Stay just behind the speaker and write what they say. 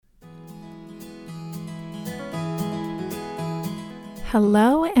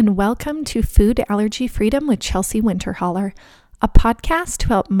Hello and welcome to Food Allergy Freedom with Chelsea Winterholler, a podcast to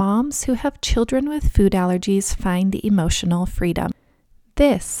help moms who have children with food allergies find emotional freedom.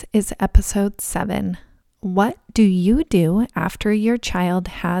 This is episode 7. What do you do after your child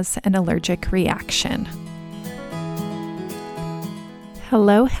has an allergic reaction?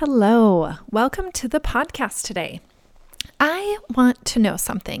 Hello. Welcome to the podcast today. I want to know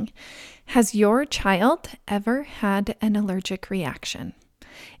something. Has your child ever had an allergic reaction?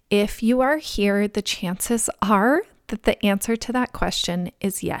 If you are here, the chances are that the answer to that question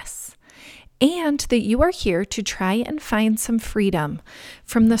is yes, and that you are here to try and find some freedom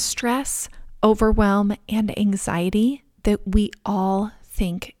from the stress, overwhelm, and anxiety that we all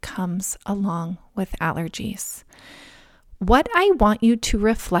think comes along with allergies. What I want you to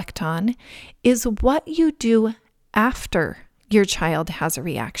reflect on is what you do after your child has a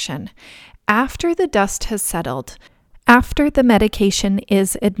reaction, after the dust has settled, after the medication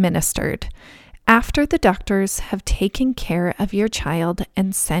is administered, after the doctors have taken care of your child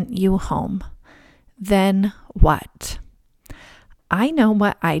and sent you home. Then what? I know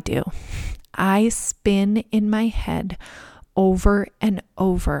what I do. I spin in my head over and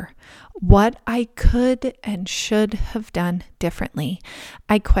over what I could and should have done differently.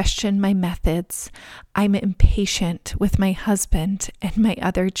 I question my methods. I'm impatient with my husband and my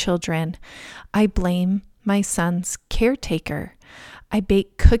other children. I blame my son's caretaker. I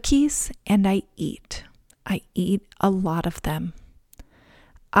bake cookies and I eat. I eat a lot of them.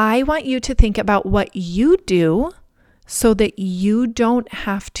 I want you to think about what you do so that you don't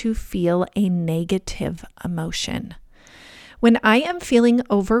have to feel a negative emotion. When I am feeling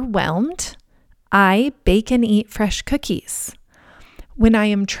overwhelmed, I bake and eat fresh cookies. When I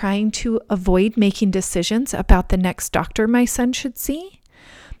am trying to avoid making decisions about the next doctor my son should see,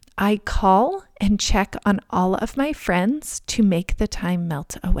 I call and check on all of my friends to make the time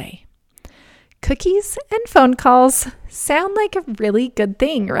melt away. Cookies and phone calls sound like a really good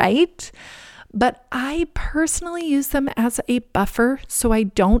thing, right? But I personally use them as a buffer so I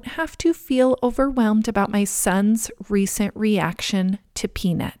don't have to feel overwhelmed about my son's recent reaction to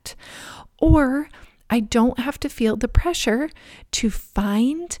peanut, or I don't have to feel the pressure to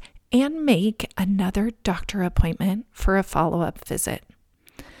find and make another doctor appointment for a follow-up visit.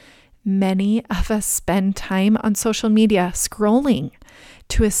 Many of us spend time on social media scrolling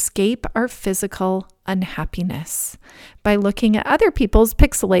to escape our physical unhappiness by looking at other people's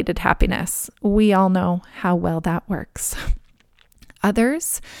pixelated happiness. We all know how well that works.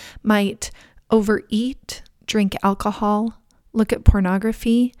 Others might overeat, drink alcohol, look at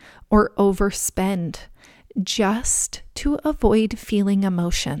pornography, or overspend just to avoid feeling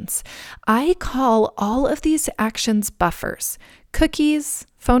emotions. I call all of these actions buffers. Cookies,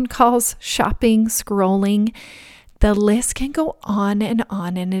 phone calls, shopping, scrolling. The list can go on,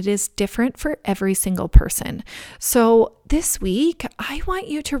 and it is different for every single person. So this week, I want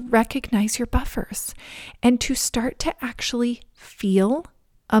you to recognize your buffers and to start to actually feel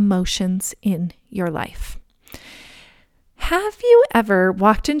emotions in your life. Have you ever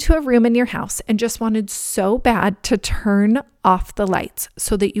walked into a room in your house and just wanted so bad to turn off the lights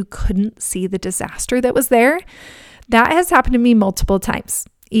so that you couldn't see the disaster that was there? That has happened to me multiple times,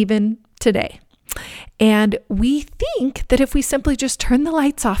 even today. And we think that if we simply just turn the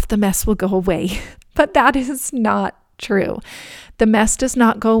lights off, the mess will go away. But that is not true. The mess does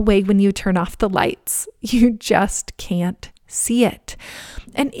not go away when you turn off the lights. You just can't see it.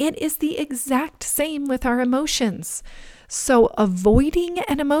 And it is the exact same with our emotions. So avoiding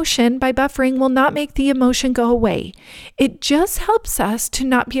an emotion by buffering will not make the emotion go away. It just helps us to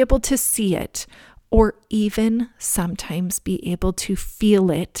not be able to see it, or even sometimes be able to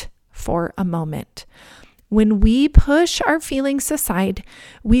feel it for a moment. When we push our feelings aside,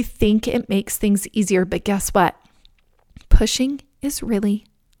 we think it makes things easier, but guess what? Pushing is really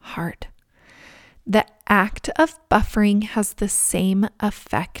hard. The act of buffering has the same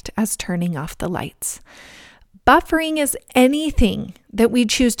effect as turning off the lights. Buffering is anything that we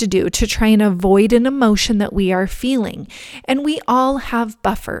choose to do to try and avoid an emotion that we are feeling. And we all have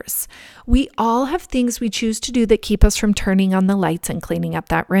buffers. We all have things we choose to do that keep us from turning on the lights and cleaning up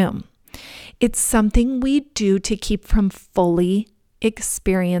that room. It's something we do to keep from fully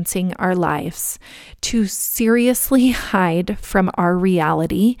experiencing our lives, to seriously hide from our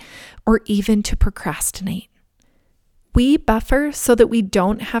reality, or even to procrastinate. We buffer so that we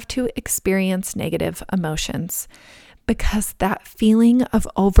don't have to experience negative emotions, because that feeling of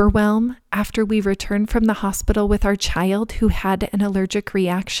overwhelm after we return from the hospital with our child who had an allergic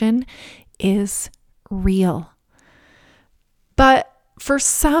reaction is real. But For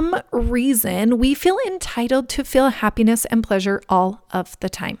some reason, we feel entitled to feel happiness and pleasure all of the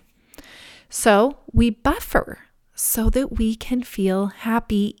time. So we buffer so that we can feel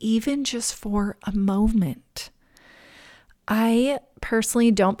happy even just for a moment. I personally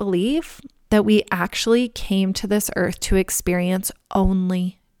don't believe that we actually came to this earth to experience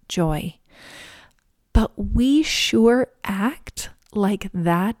only joy. But we sure act like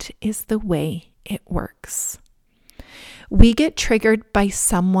that is the way it works. We get triggered by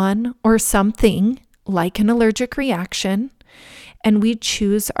someone or something like an allergic reaction, and we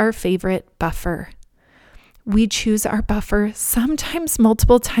choose our favorite buffer. We choose our buffer sometimes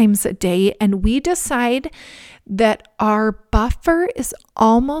multiple times a day, and we decide that our buffer is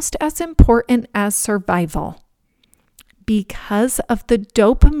almost as important as survival because of the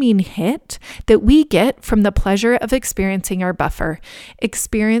dopamine hit that we get from the pleasure of experiencing our buffer.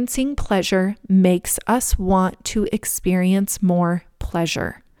 Experiencing pleasure makes us want to experience more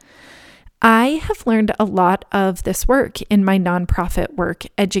pleasure. I have learned a lot of this work in my nonprofit work,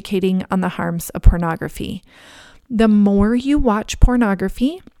 educating on the harms of pornography. The more you watch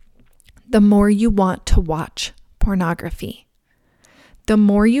pornography, the more you want to watch pornography. The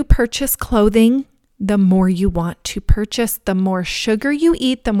more you purchase clothing, the more you want to purchase. The more sugar you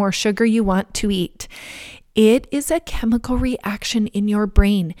eat, the more sugar you want to eat. It is a chemical reaction in your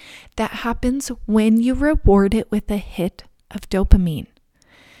brain that happens when you reward it with a hit of dopamine.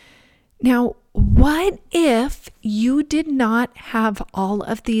 Now, what if you did not have all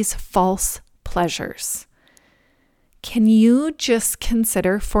of these false pleasures? Can you just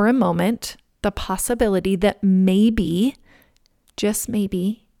consider for a moment the possibility that maybe, just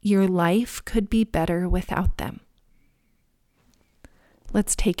maybe, your life could be better without them?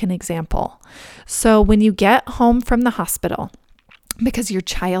 Let's take an example. So when you get home from the hospital because your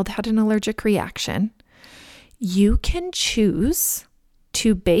child had an allergic reaction, you can choose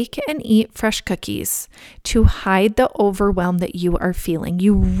to bake and eat fresh cookies to hide the overwhelm that you are feeling.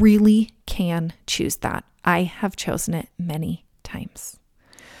 You really can choose that. I have chosen it many times.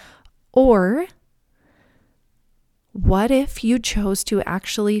 Or what if you chose to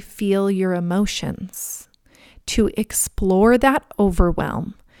actually feel your emotions, to explore that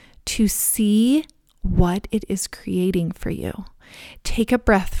overwhelm, to see what it is creating for you? Take a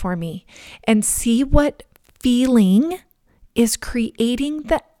breath for me and see what feeling is creating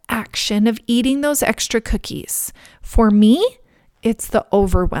the action of eating those extra cookies. For me, it's the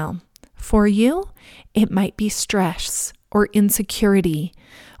overwhelm. For you, it might be stress or insecurity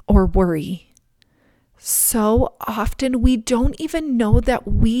or worry. So often we don't even know that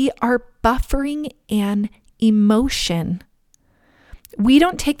we are buffering an emotion. We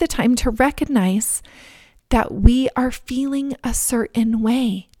don't take the time to recognize that we are feeling a certain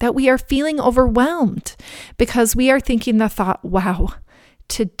way, that we are feeling overwhelmed because we are thinking the thought, wow,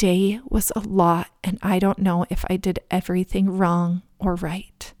 today was a lot and I don't know if I did everything wrong or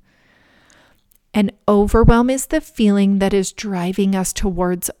right. And overwhelm is the feeling that is driving us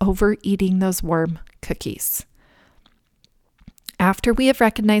towards overeating those warm cookies. After we have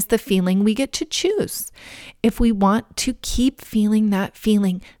recognized the feeling, we get to choose if we want to keep feeling that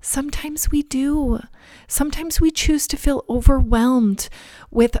feeling. Sometimes we do. Sometimes we choose to feel overwhelmed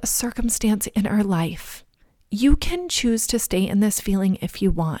with a circumstance in our life. You can choose to stay in this feeling if you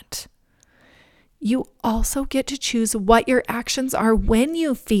want. You also get to choose what your actions are when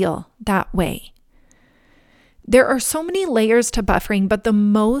you feel that way. There are so many layers to buffering, but the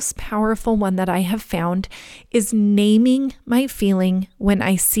most powerful one that I have found is naming my feeling when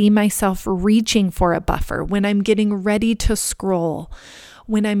I see myself reaching for a buffer, when I'm getting ready to scroll,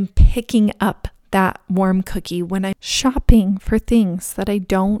 when I'm picking up that warm cookie, when I'm shopping for things that I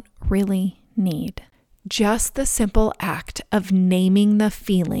don't really need. Just the simple act of naming the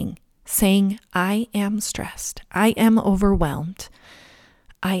feeling, saying, I am stressed, I am overwhelmed,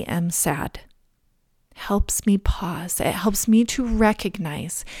 I am sad, helps me pause. It helps me to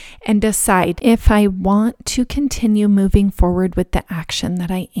recognize and decide if I want to continue moving forward with the action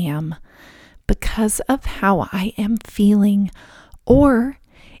that I am because of how I am feeling, or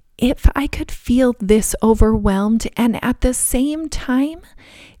if I could feel this overwhelmed and at the same time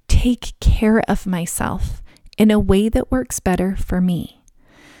take care of myself in a way that works better for me.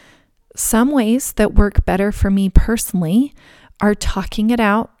 Some ways that work better for me personally are talking it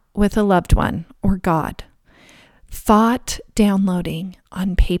out with a loved one or God, thought downloading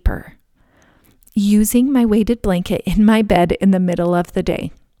on paper, using my weighted blanket in my bed in the middle of the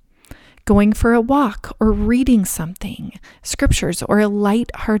day, going for a walk or reading something, scriptures or a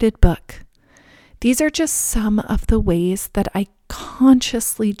light-hearted book. These are just some of the ways that I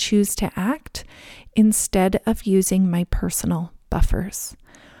consciously choose to act instead of using my personal buffers.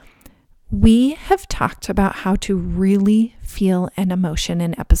 We have talked about how to really feel an emotion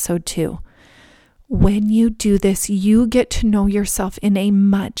in episode 2. When you do this, you get to know yourself in a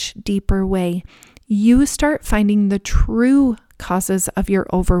much deeper way. You start finding the true causes of your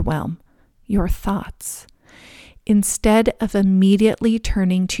overwhelm, your thoughts, instead of immediately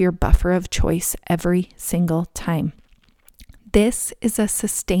turning to your buffer of choice every single time. This is a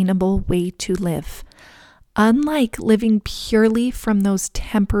sustainable way to live. Unlike living purely from those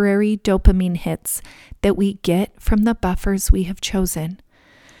temporary dopamine hits that we get from the buffers we have chosen.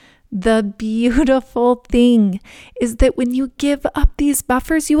 The beautiful thing is that when you give up these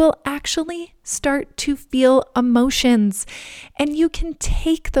buffers, you will actually start to feel emotions, and you can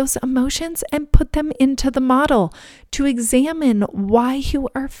take those emotions and put them into the model to examine why you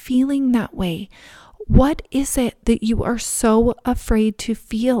are feeling that way. What is it that you are so afraid to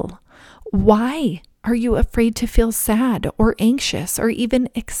feel? Why are you afraid to feel sad or anxious or even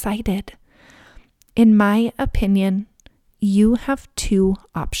excited? In my opinion, you have 2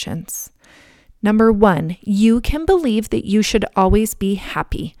 options. Number 1, you can believe that you should always be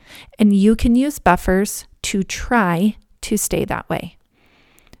happy, and you can use buffers to try to stay that way.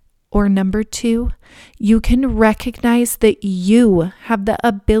 Or number 2, you can recognize that you have the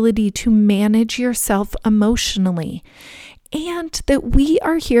ability to manage yourself emotionally, and that we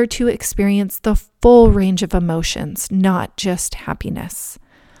are here to experience the full range of emotions, not just happiness.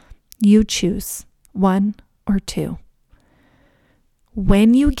 You choose 1 or 2.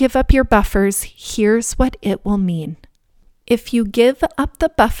 When you give up your buffers, here's what it will mean. If you give up the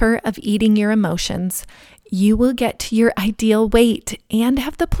buffer of eating your emotions, you will get to your ideal weight and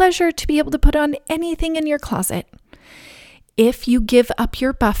have the pleasure to be able to put on anything in your closet. If you give up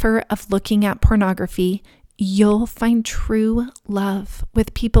your buffer of looking at pornography, you'll find true love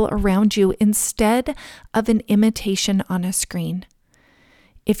with people around you instead of an imitation on a screen.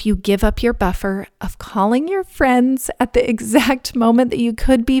 If you give up your buffer of calling your friends at the exact moment that you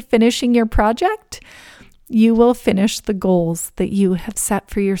could be finishing your project, you will finish the goals that you have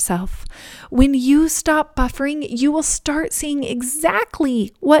set for yourself. When you stop buffering, you will start seeing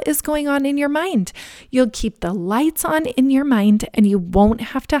exactly what is going on in your mind. You'll keep the lights on in your mind, and you won't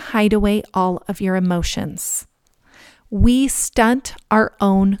have to hide away all of your emotions. We stunt our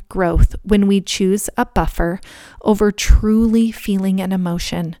own growth when we choose a buffer over truly feeling an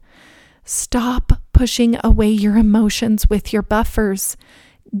emotion. Stop pushing away your emotions with your buffers.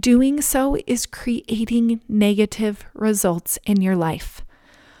 Doing so is creating negative results in your life.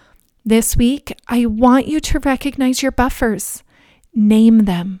 This week, I want you to recognize your buffers. Name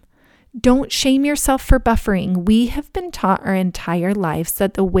them. Don't shame yourself for buffering. We have been taught our entire lives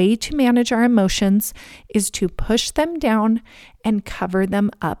that the way to manage our emotions is to push them down and cover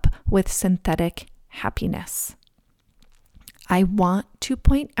them up with synthetic happiness. I want to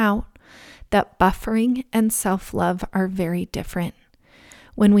point out that buffering and self-love are very different.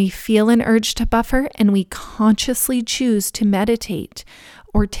 When we feel an urge to buffer and we consciously choose to meditate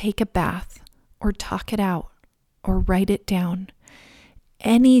or take a bath or talk it out or write it down,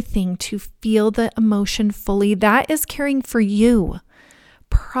 anything to feel the emotion fully, that is caring for you.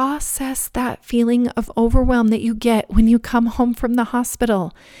 Process that feeling of overwhelm that you get when you come home from the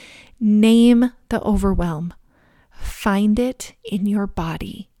hospital. Name the overwhelm. Find it in your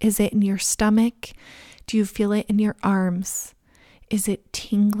body. Is it in your stomach? Do you feel it in your arms? Is it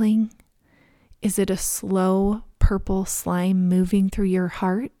tingling? Is it a slow purple slime moving through your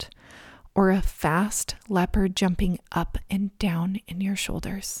heart? Or a fast leopard jumping up and down in your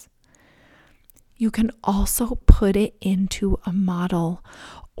shoulders? You can also put it into a model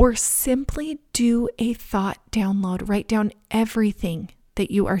or simply do a thought download. Write down everything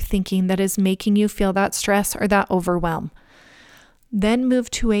that you are thinking that is making you feel that stress or that overwhelm. Then move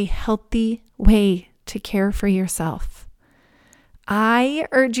to a healthy way to care for yourself. I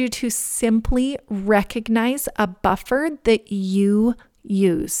urge you to simply recognize a buffer that you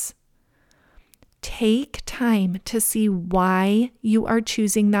use. Take time to see why you are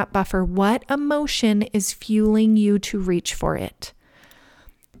choosing that buffer. What emotion is fueling you to reach for it?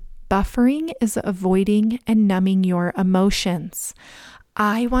 Buffering is avoiding and numbing your emotions.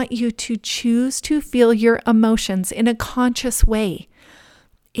 I want you to choose to feel your emotions in a conscious way.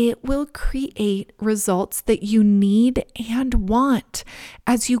 It will create results that you need and want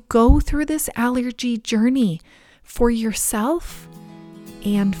as you go through this allergy journey for yourself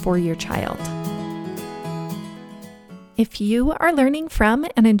and for your child. If you are learning from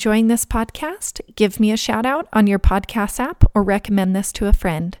and enjoying this podcast, give me a shout out on your podcast app or recommend this to a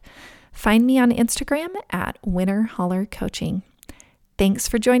friend. Find me on Instagram at Winter Holler Coaching. Thanks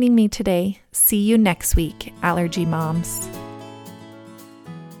for joining me today. See you next week, Allergy Moms.